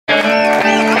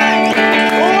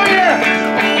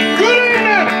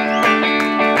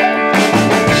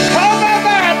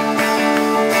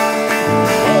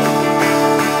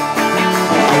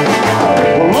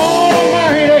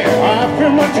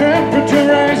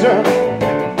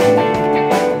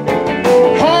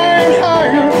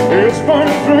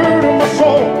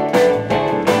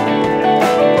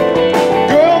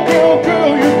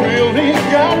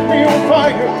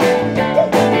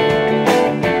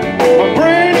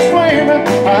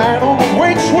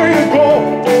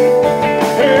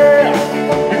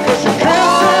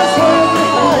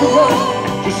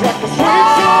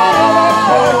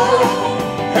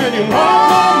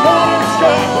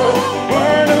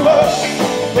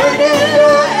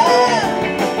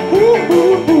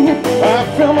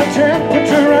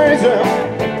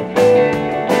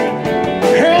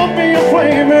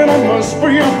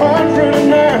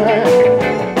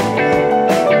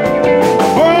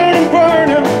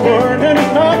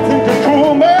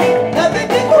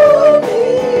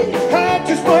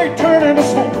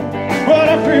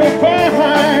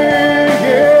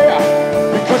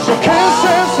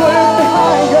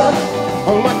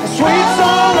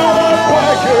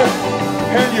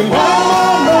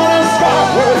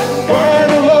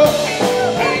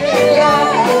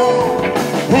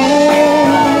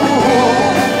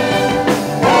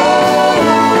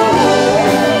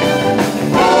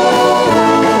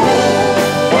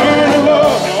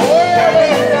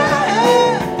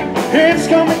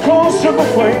of the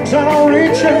flames and I'll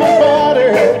reach in my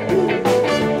body.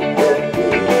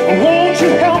 Won't you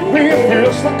help me? It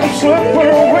feels like I'm slipping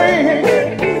away.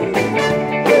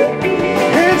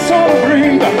 It's all I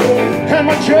breathe and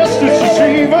my chest is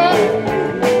deceiver.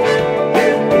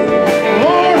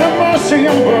 Lord have mercy,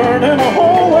 I'm burning a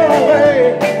whole world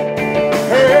away.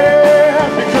 Yeah,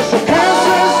 because the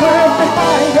kisses left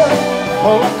behind her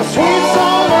like a sweet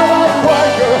song of a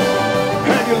choir.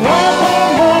 And you love my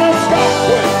morning sky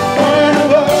with burning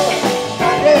love.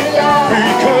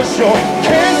 Because your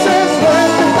kisses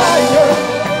left behind her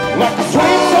like a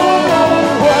sweet song of a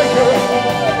choir.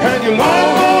 And you love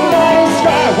my morning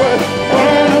sky with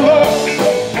burning love.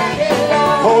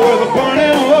 Oh, with a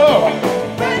burning love.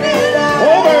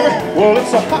 Oh, baby, well,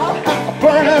 it's a hot, hot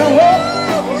burning love.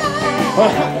 A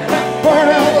hot, hot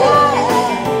burning love.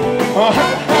 A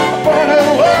hot, hot burning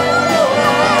love.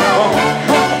 A hot,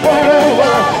 hot burning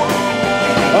love.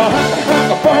 A hot,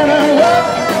 hot burning love.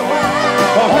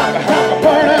 A hot, hot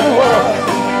burning love.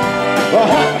 A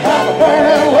hot, hot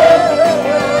burning love.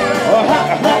 A hot,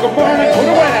 hot burning. Put it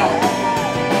away now.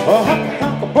 A hot,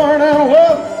 hot burning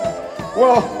love.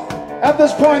 Well, at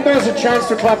this point, there's a chance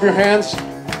to clap your hands.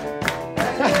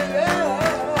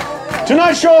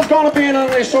 Tonight's show is going to be in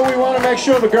English, so we want to make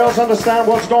sure the girls understand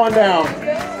what's going down.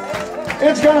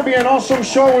 It's going to be an awesome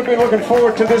show. We've been looking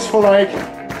forward to this for like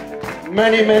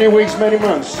many, many weeks, many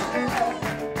months.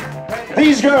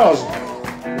 These girls,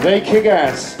 they kick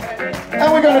ass.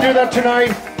 And we're going to do that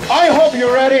tonight. I hope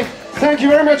you're ready. Thank you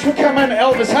very much for coming.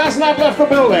 Elvis has not left the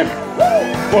building.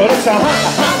 But it's a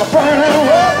hot, hot burning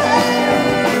love.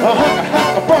 A hot,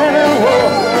 hot burning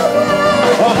love.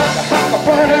 A hot, hot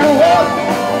burning love.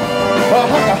 A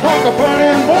hot, hot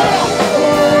burning love.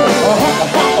 A hot,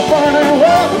 hot burning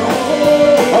love.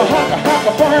 A hot,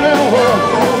 hot burning love.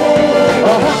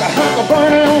 A hot, hot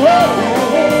burning love.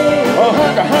 A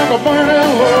hot, hot burning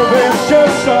love. It's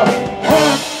just a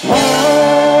hot,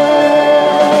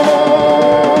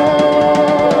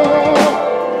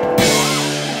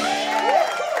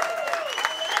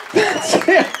 That's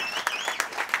it.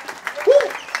 Woo.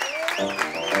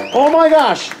 Oh my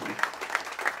gosh.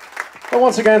 Well,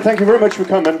 once again, thank you very much for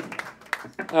coming.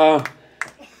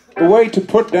 The way to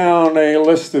put down a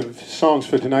list of songs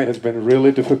for tonight has been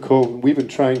really difficult. We've been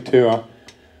trying to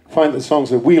find the songs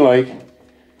that we like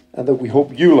and that we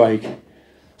hope you like.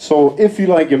 So if you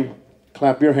like them,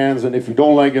 clap your hands, and if you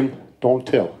don't like them, don't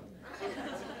tell.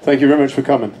 Thank you very much for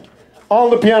coming. On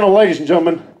the piano, ladies and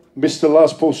gentlemen, Mr.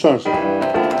 Lars Bo Sørensen.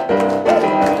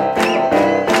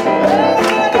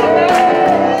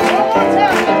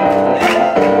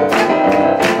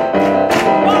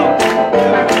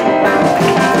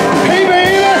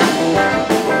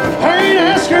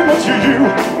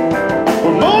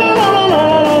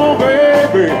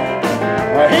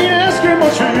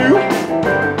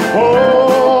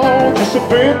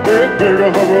 Bigger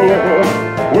of a love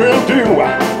will do.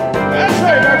 That's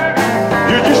right,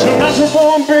 you're just a natural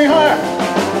born behind,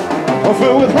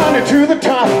 filled with honey to the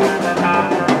top.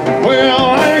 Well,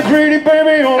 I ain't greedy,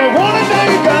 baby, only one a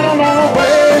day, gotta know,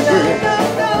 baby.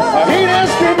 I ain't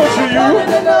asking much of you.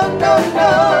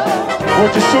 Well,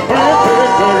 just a bigger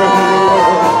of a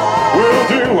love will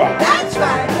do. That's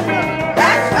right,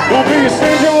 that's right. Don't be a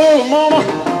stingy little mama,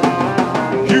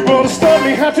 you better stop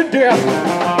me half to death.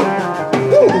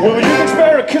 Well, you can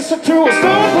spare a kiss or two, or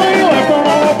start playing left on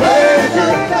all, baby.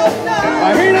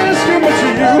 I ain't asking much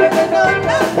of you.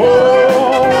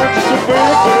 Oh, just a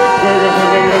big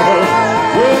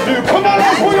will do. Come on,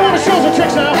 let's put you on the shows and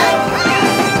tricks now.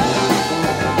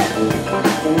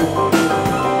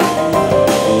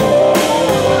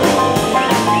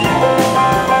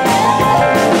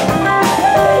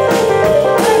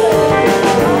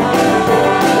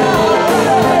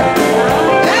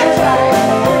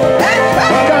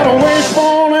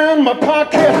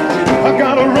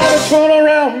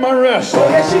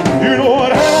 You know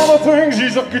what all the things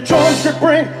these lucky charms could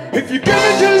bring if you give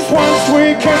me just one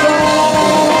sweet kiss.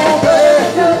 Oh,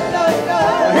 baby,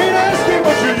 I ain't asking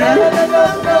much of you.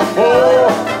 Oh,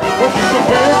 but she's a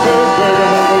big.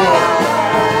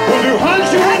 Will you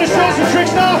hunt you want to show some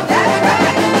tricks now?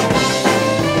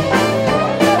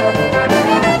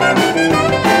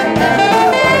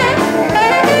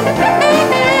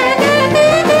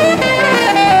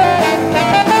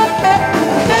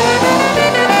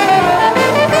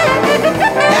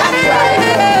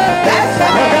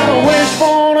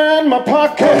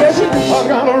 I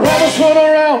got a rubber foot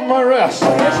around my wrist. You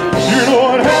know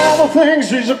what all the things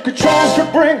these controls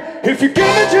could bring if you give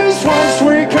me just one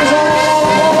sweet kiss.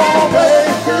 Oh,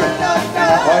 baby,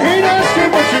 I ain't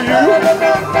asking much of you.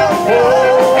 Oh,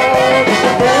 just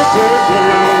a big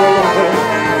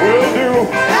will do.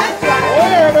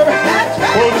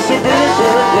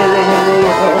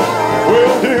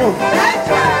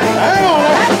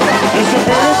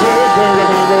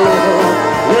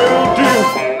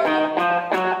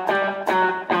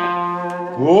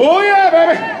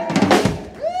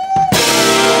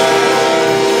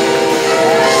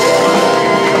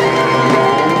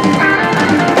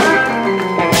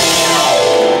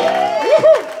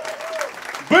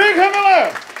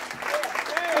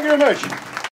 Thank you very much.